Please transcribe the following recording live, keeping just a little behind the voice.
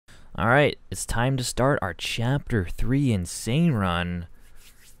Alright, it's time to start our Chapter 3 Insane Run.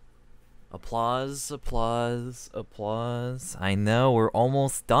 Applause, applause, applause. I know, we're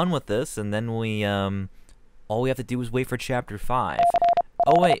almost done with this, and then we, all we have to do is wait for Chapter 5.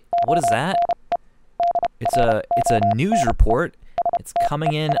 Oh wait, what is that? It's a news report. It's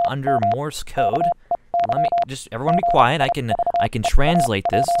coming in under Morse code. Let me, just, everyone be quiet. I can translate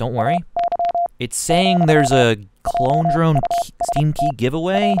this, don't worry. It's saying there's a clone drone Steam key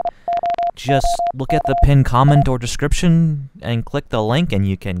giveaway. Just look at the pinned comment or description and click the link and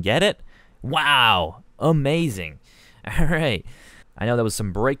you can get it. Wow, amazing. Alright, I know that was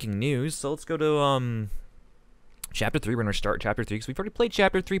some breaking news, so let's go to Chapter 3. We're going to start Chapter 3 because we've already played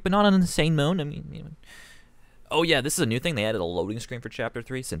Chapter 3, but not on an insane mode. I mean, oh yeah, this is a new thing. They added a loading screen for Chapter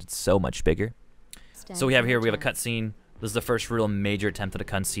 3 since it's so much bigger. So we have a cutscene. This is the first real major attempt at a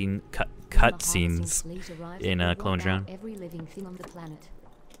cutscenes in Clone Drone.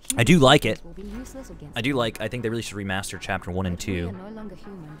 I do like it. I think they really should remaster Chapter 1 and 2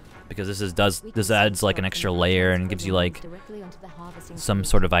 because this adds like an extra layer and gives you like some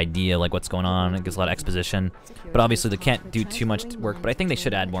sort of idea like what's going on. It gives a lot of exposition, but obviously they can't do too much work. But I think they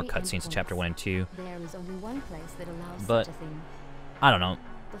should add more cutscenes to Chapter 1 and 2. But I don't know.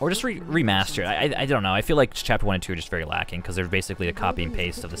 Or just remaster it. I don't know. I feel like Chapter 1 and 2 are just very lacking because they're basically a copy and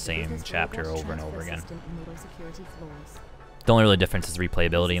paste of the same chapter over and over again. The only really difference is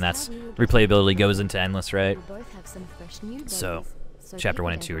replayability, and that's replayability goes into endless, right? So Chapter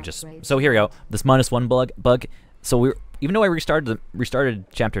 1 and 2 are just so here we go. This -1 bug. So even though I restarted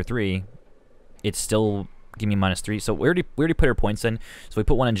Chapter 3, it's still giving me -3. So we already put our points in. So we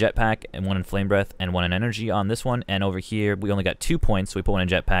put 1 in jetpack and 1 in flame breath and 1 in energy on this one. And over here we only got 2 points. So we put 1 in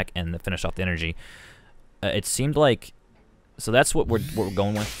jetpack and finish off the energy. It seemed like so that's what we're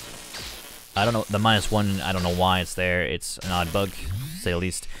going with. I don't know, the -1, I don't know why it's there. It's an odd bug, to say the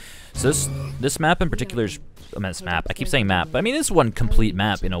least. So this map in particular is, I keep saying map, but I mean this is one complete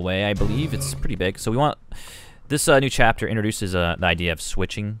map in a way, I believe. It's pretty big. So we want, this new chapter introduces the idea of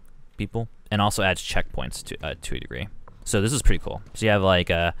switching people, and also adds checkpoints to a degree. So this is pretty cool. So you have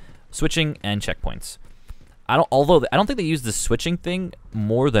like switching and checkpoints. Although I don't think they use the switching thing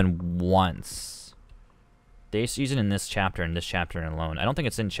more than once. They use it in this chapter and this chapter alone. I don't think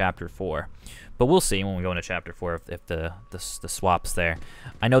it's in Chapter 4, but we'll see when we go into Chapter 4 if the swap's there.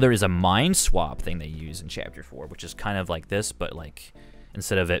 I know there is a mind swap thing they use in Chapter 4, which is kind of like this, but like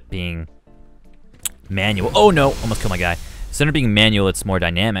instead of it being manual. Oh no, almost killed my guy. Instead of being manual, it's more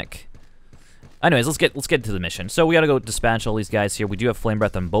dynamic. Anyways, let's get to the mission. So we gotta go dispatch all these guys here. We do have flame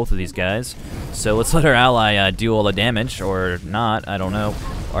breath on both of these guys, so let's let our ally do all the damage, or not. I don't know.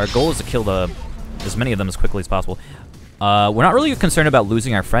 Our goal is to kill as many of them as quickly as possible. We're not really concerned about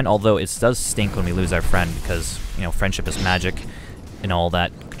losing our friend, although it does stink when we lose our friend because, you know, friendship is magic and all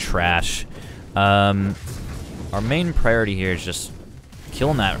that trash. Our main priority here is just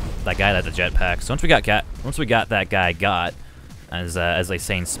killing that guy that's a jetpack. So once we got that guy as they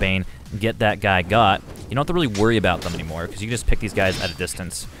say in Spain, get that guy got, you don't have to really worry about them anymore because you can just pick these guys at a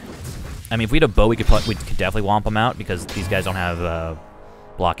distance. I mean, if we had a bow, we could definitely womp them out because these guys don't have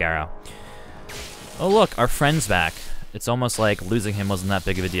block arrow. Oh look, our friend's back. It's almost like losing him wasn't that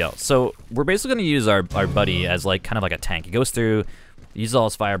big of a deal. So we're basically going to use our buddy as like kind of like a tank. He goes through, uses all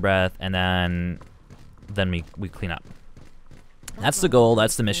his fire breath, and then we clean up. That's the goal.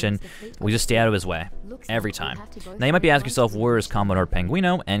 That's the mission. We just stay out of his way every time. Now you might be asking yourself, where is Commodore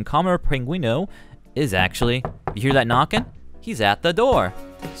Penguino? And Commodore Penguino is actually, you hear that knocking? He's at the door.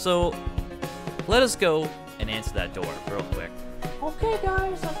 So let us go and answer that door real quick. Okay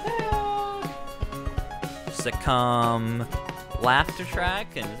guys, I'm there. Sitcom laughter track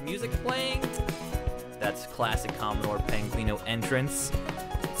and music playing. That's classic Commodore Penguino entrance.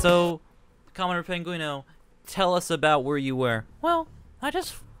 So, Commodore Penguino, tell us about where you were. Well, I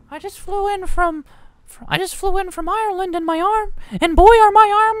just flew in from Ireland and and boy are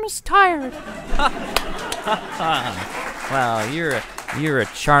my arms tired. Wow, you're a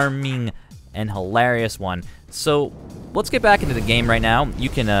charming and hilarious one. So, let's get back into the game right now. You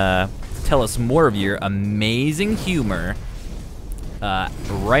can tell us more of your amazing humor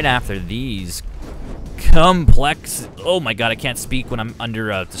right after these complex, oh my god, I can't speak when I'm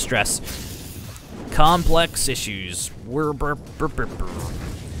under distress, complex issues.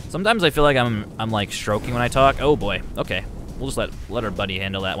 Sometimes I feel like I'm like stroking when I talk. Oh boy, okay, we'll just let our buddy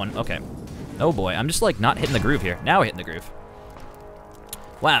handle that one. Okay, oh boy, I'm just like not hitting the groove here. Now we're hitting the groove.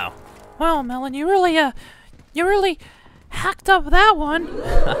 Wow. Well, Melon, you really hacked up that one.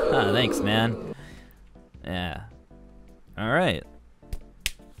 Thanks, man. Yeah. All right.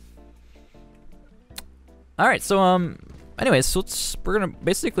 So Anyways, so we're gonna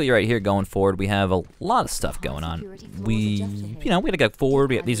basically right here going forward. We have a lot of stuff going on. We gotta go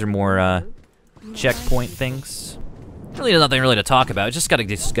forward. These are more checkpoint things. Really, nothing really to talk about. Just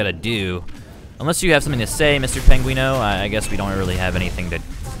gotta do. Unless you have something to say, Mr. Penguino, I guess we don't really have anything to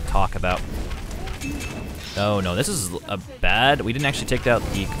talk about. Oh no, this is a bad. We didn't actually take out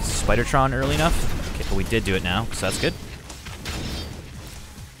the Spidertron early enough. Okay, but we did do it now, so that's good.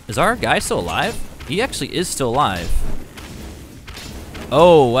 Is our guy still alive? He actually is still alive.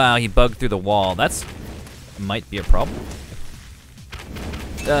 Oh wow, he bugged through the wall. That's might be a problem.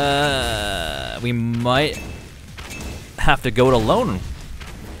 We might have to go it alone.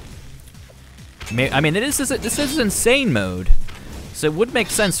 I mean, this is insane mode, so it would make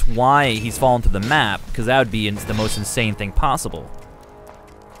sense why he's fallen through the map, because that would be the most insane thing possible.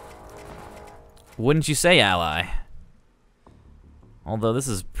 Wouldn't you say, ally? Although this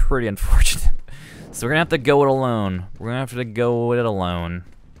is pretty unfortunate. So we're gonna have to go it alone. We're gonna have to go it alone.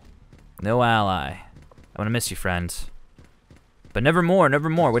 No ally. I'm gonna miss you, friend. But never more, never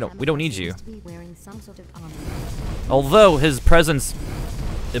more. We don't need you. Although his presence,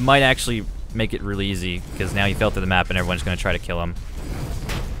 it might actually make it really easy, because now he fell through the map and everyone's gonna try to kill him,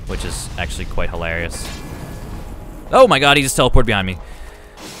 which is actually quite hilarious. Oh my god, he just teleported behind me.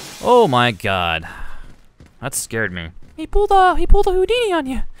 Oh my god, that scared me. He pulled a Houdini on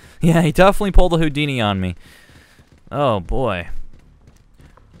you. Yeah, he definitely pulled a Houdini on me. Oh boy.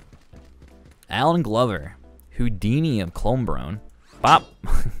 Alan Glover, Houdini of Clombrone. Bop.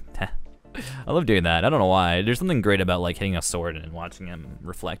 I love doing that. I don't know why. There's something great about like hitting a sword and watching him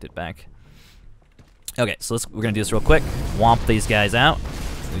reflect it back. Okay, so we're gonna do this real quick. Womp these guys out.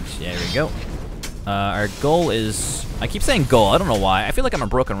 There we go. Our goal is, I keep saying goal, I don't know why. I feel like I'm a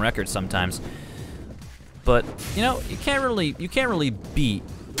broken record sometimes. But, you know, you can't really beat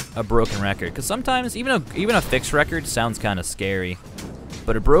a broken record, because sometimes even a fixed record sounds kind of scary.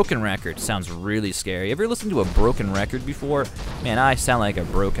 But a broken record sounds really scary. Ever listened to a broken record before? Man, I sound like a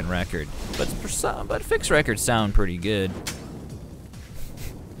broken record. But fixed records sound pretty good.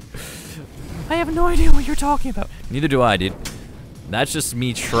 I have no idea what you're talking about. Neither do I, dude. That's just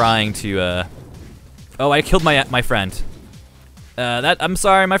me trying to, Oh, I killed my friend. I'm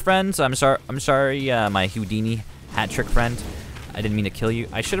sorry, my friends. I'm sorry, my Houdini hat trick friend. I didn't mean to kill you.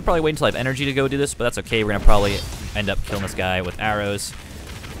 I should have probably waited until I have energy to go do this, but that's okay. We're gonna probably end up killing this guy with arrows,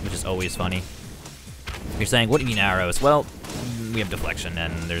 which is always funny. You're saying, what do you mean arrows? Well, we have deflection,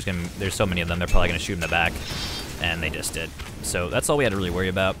 and there's so many of them, they're probably gonna shoot in the back, and they just did. So that's all we had to really worry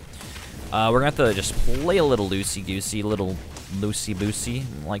about. We're gonna have to just play a little loosey-goosey, a little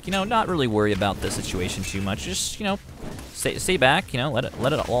loosey-boosey. Like, you know, not really worry about the situation too much. Just, you know, stay back, you know,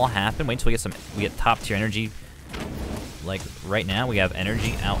 let it all happen. Wait until we get top tier energy. Like right now, we have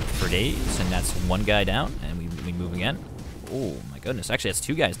energy out for days, and that's one guy down, and we move again. Oh my goodness, actually that's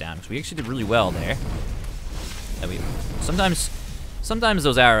two guys down, so we actually did really well there. And sometimes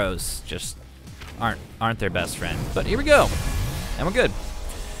those arrows just aren't their best friend. But here we go, and we're good.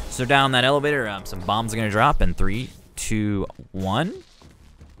 So down that elevator, some bombs are gonna drop in 3, 2, 1.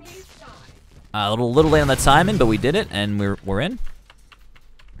 A little late on the timing, but we did it, and we're in.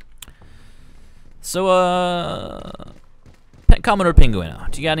 So Commodore Pinguino,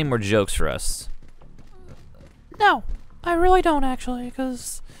 do you got any more jokes for us? No, I really don't actually,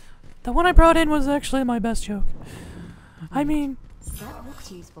 because the one I brought in was actually my best joke. I mean, that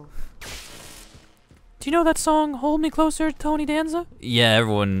looks useful. Do you know that song, Hold Me Closer, Tony Danza? Yeah,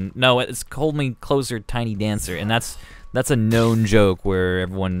 everyone. No, it's Hold Me Closer, Tiny Dancer, and that's a known joke where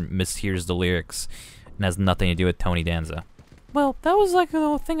everyone mishears the lyrics and has nothing to do with Tony Danza. Well, that was like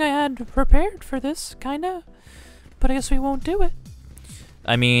the thing I had prepared for this, kinda. But I guess we won't do it.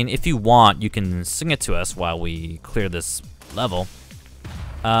 I mean, if you want, you can sing it to us while we clear this level.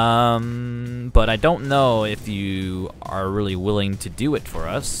 But I don't know if you are really willing to do it for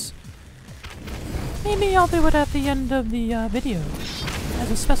us. Maybe I'll do it at the end of the video as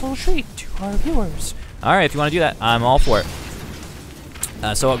a special treat to our viewers. Alright, if you want to do that, I'm all for it.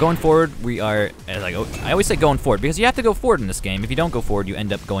 So going forward, we are, I always say going forward, because you have to go forward in this game. If you don't go forward, you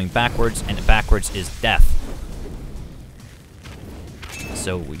end up going backwards, and backwards is death.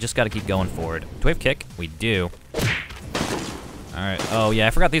 So we just got to keep going forward. Do we have kick? We do. Alright, oh yeah,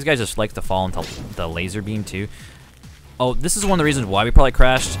 I forgot these guys just like to fall into the laser beam too. Oh, this is one of the reasons why we probably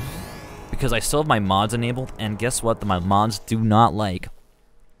crashed. Because I still have my mods enabled, and guess what? My mods do not like.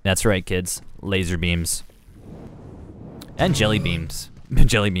 That's right, kids. Laser beams. And jelly beams.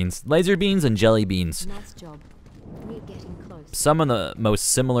 Jelly beans. Laser beams and jelly beans. Nice job. We're getting close. Some of the most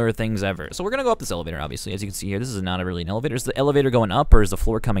similar things ever. So we're gonna go up this elevator, obviously. As you can see here, this is not really an elevator. Is the elevator going up, or is the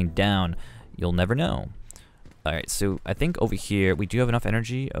floor coming down? You'll never know. Alright, so I think over here we do have enough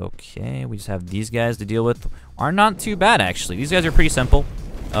energy. Okay, we just have these guys to deal with. Are not too bad, actually. These guys are pretty simple.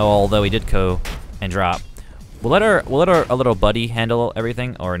 Oh, although he did go and drop. We'll let our little buddy handle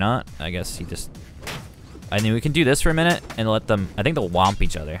everything, or not. I guess he just... I mean, we can do this for a minute and let them... I think they'll womp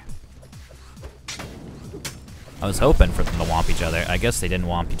each other. I was hoping for them to womp each other. I guess they didn't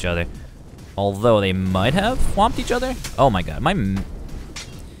womp each other. Although they might have whomped each other. Oh my god,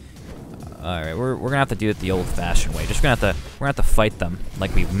 Alright, we're gonna have to do it the old-fashioned way. We're gonna have to fight them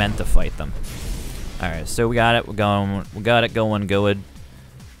like we meant to fight them. Alright, so we got it. We got it going good.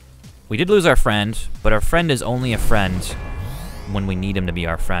 We did lose our friend, but our friend is only a friend when we need him to be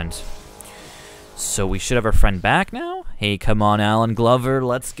our friend. So we should have our friend back now. Hey, come on, Alan Glover.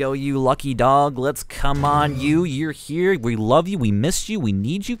 Let's go, you lucky dog. Let's come on, you. You're here. We love you. We missed you. We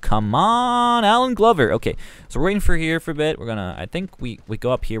need you. Come on, Alan Glover. Okay, so we're waiting for here for a bit. We're gonna. I think we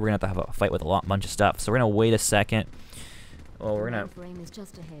go up here. We're gonna have to have a fight with a bunch of stuff. So we're gonna wait a second. Oh, we're gonna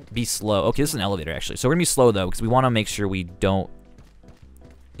be slow. Okay, this is an elevator actually. So we're gonna be slow though, because we want to make sure we don't,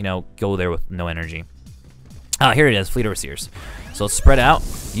 you know, go there with no energy. Ah, here it is, Fleet Overseers. So let's spread out.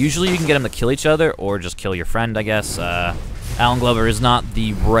 Usually you can get them to kill each other or just kill your friend, I guess. Alan Glover is not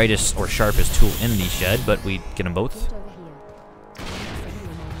the brightest or sharpest tool in the shed, but we get them both.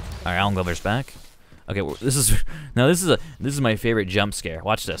 Alright, Alan Glover's back. Okay, well, this is my favorite jump scare.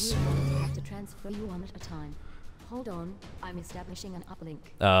 Watch this. Hold on, I'm establishing an uplink.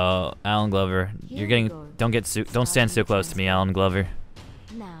 Oh, Alan Glover, you're getting don't stand so close to me, Alan Glover.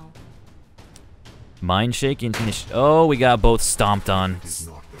 Now. Mind shaking. Oh, we got both stomped on.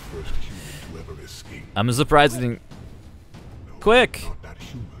 I'm surprised it didn't. Quick!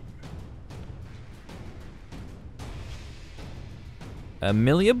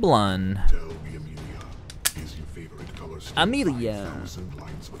 Amelia Blunt. Amelia.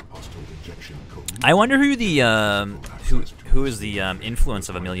 I wonder who the who is the influence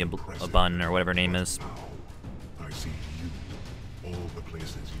of Amelia Blunt or whatever her name is.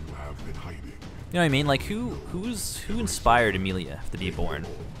 You know what I mean? Like who inspired Amelia to be born?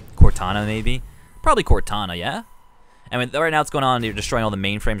 Cortana maybe? Probably Cortana, yeah? I mean right now it's going on, they're destroying all the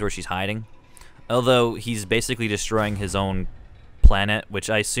mainframes where she's hiding. Although he's basically destroying his own planet, which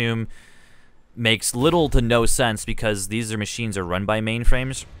I assume makes little to no sense because these machines are run by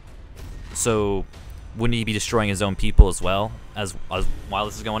mainframes. So wouldn't he be destroying his own people as well as while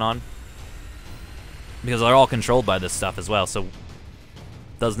this is going on? Because they're all controlled by this stuff as well, so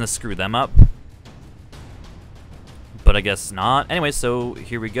doesn't this screw them up? But I guess not. Anyway, so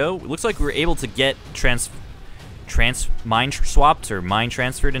here we go. It looks like we were able to get mind swapped or mind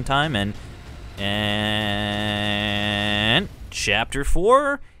transferred in time, and chapter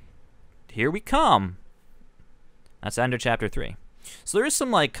 4, here we come. That's the end of chapter 3. So there is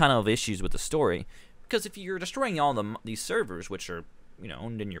some like kind of issues with the story, because if you're destroying all these servers, which are, you know,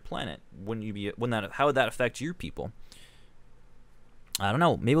 owned in your planet, how would that affect your people? I don't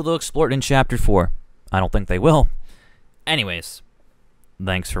know. Maybe they'll explore it in chapter 4. I don't think they will. Anyways,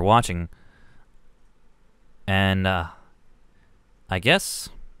 thanks for watching. And, I guess,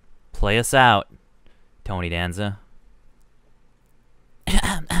 play us out, Tony Danza.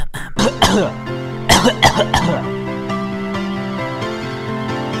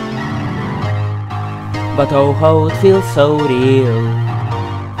 But oh, how it feels so real,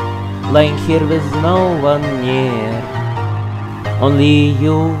 lying here with no one near. Only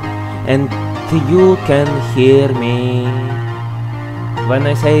you, and you can hear me when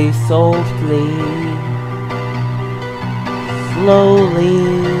I say softly, slowly.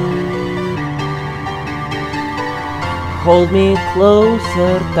 Hold me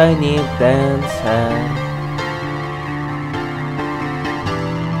closer, tiny dancer.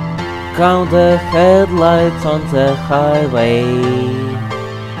 Count the headlights on the highway.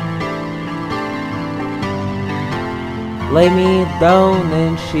 Lay me down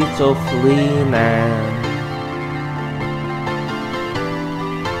in sheets of linen.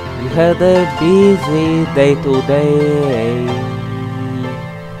 You had a busy day today.